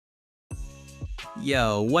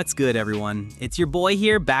Yo, what's good everyone? It's your boy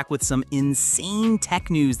here back with some insane tech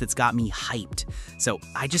news that's got me hyped. So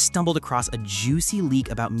I just stumbled across a juicy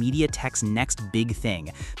leak about MediaTek's next big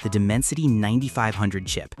thing, the Dimensity 9500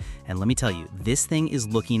 chip. And let me tell you, this thing is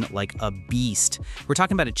looking like a beast. We're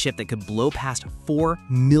talking about a chip that could blow past 4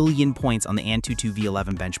 million points on the AnTuTu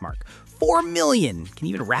V11 benchmark. 4 million! Can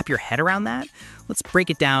you even wrap your head around that? Let's break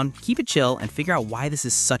it down, keep it chill, and figure out why this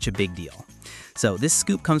is such a big deal. So this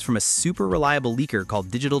scoop comes from a super reliable leaker called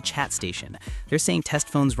Digital Chat Station. They're saying test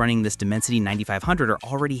phones running this Dimensity 9500 are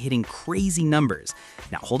already hitting crazy numbers.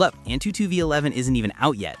 Now hold up, AnTuTu V11 isn't even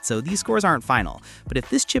out yet, so these scores aren't final. But if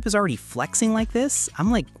this chip is already flexing like this, I'm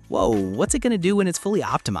like, whoa, what's it gonna do when it's fully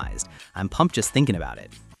optimized? I'm pumped just thinking about it.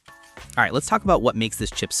 All right, let's talk about what makes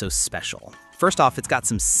this chip so special. First off, it's got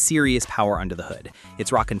some serious power under the hood.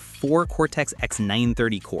 It's rocking 4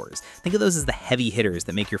 Cortex-X930 cores. Think of those as the heavy hitters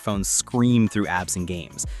that make your phone scream through apps and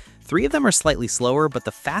games. 3 of them are slightly slower, but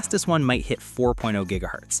the fastest one might hit 4.0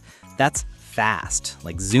 gigahertz. That's fast,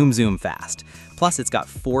 like zoom fast. Plus, it's got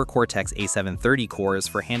 4 Cortex-A730 cores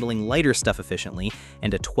for handling lighter stuff efficiently,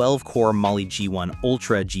 and a 12-core Mali G1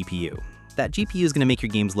 Ultra GPU. That GPU is going to make your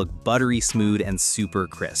games look buttery smooth and super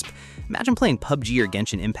crisp. Imagine playing PUBG or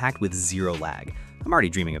Genshin Impact with 0 lag. I'm already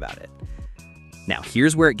dreaming about it. Now,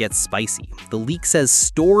 here's where it gets spicy. The leak says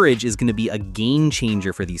storage is going to be a game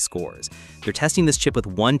changer for these scores. They're testing this chip with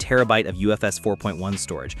 1 terabyte of UFS 4.1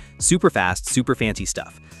 storage. Super fast, super fancy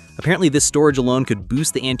stuff. Apparently, this storage alone could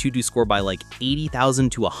boost the AnTuTu score by like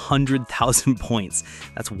 80,000 to 100,000 points.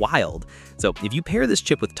 That's wild. So if you pair this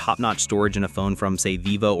chip with top-notch storage in a phone from, say,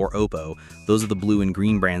 Vivo or Oppo, those are the blue and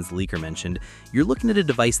green brands the leaker mentioned, you're looking at a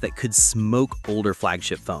device that could smoke older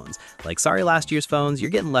flagship phones. Like, sorry last year's phones,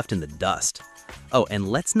 you're getting left in the dust. Oh, and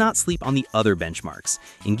let's not sleep on the other benchmarks.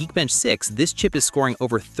 In Geekbench 6, this chip is scoring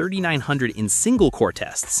over 3,900 in single-core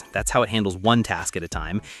tests. That's how it handles one task at a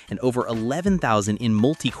time, and over 11,000 in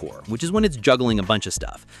multi-core, which is when it's juggling a bunch of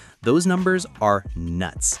stuff. Those numbers are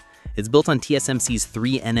nuts. It's built on TSMC's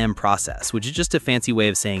 3nm process, which is just a fancy way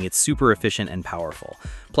of saying it's super efficient and powerful.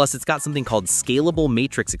 Plus, it's got something called Scalable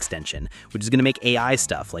Matrix Extension, which is going to make AI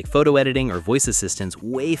stuff like photo editing or voice assistants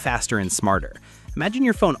way faster and smarter. Imagine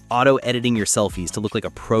your phone auto-editing your selfies to look like a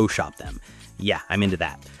pro shot them. Yeah, I'm into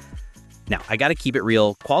that. Now, I gotta keep it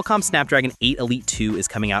real, Qualcomm Snapdragon 8 Elite 2 is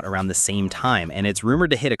coming out around the same time, and it's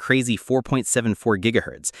rumored to hit a crazy 4.74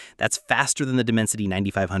 gigahertz. That's faster than the Dimensity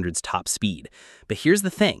 9500's top speed. But here's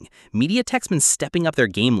the thing, MediaTek's been stepping up their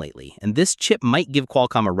game lately, and this chip might give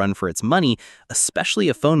Qualcomm a run for its money, especially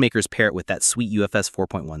if phone makers pair it with that sweet UFS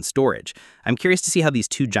 4.1 storage. I'm curious to see how these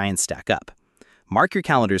two giants stack up. Mark your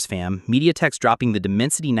calendars, fam. MediaTek's dropping the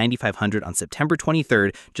Dimensity 9500 on September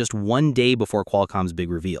 23rd, just 1 day before Qualcomm's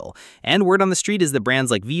big reveal. And word on the street is that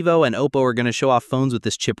brands like Vivo and Oppo are going to show off phones with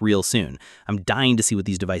this chip real soon. I'm dying to see what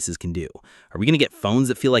these devices can do. Are we going to get phones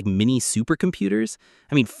that feel like mini supercomputers?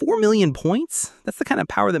 I mean, 4 million points? That's the kind of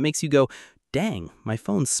power that makes you go, dang, my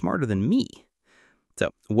phone's smarter than me. So,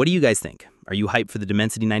 what do you guys think? Are you hyped for the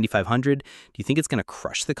Dimensity 9500? Do you think it's going to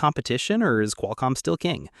crush the competition, or is Qualcomm still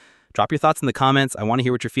king? Drop your thoughts in the comments. I want to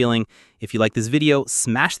hear what you're feeling. If you like this video,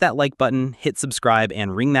 smash that like button, hit subscribe,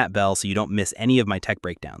 and ring that bell so you don't miss any of my tech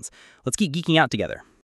breakdowns. Let's keep geeking out together.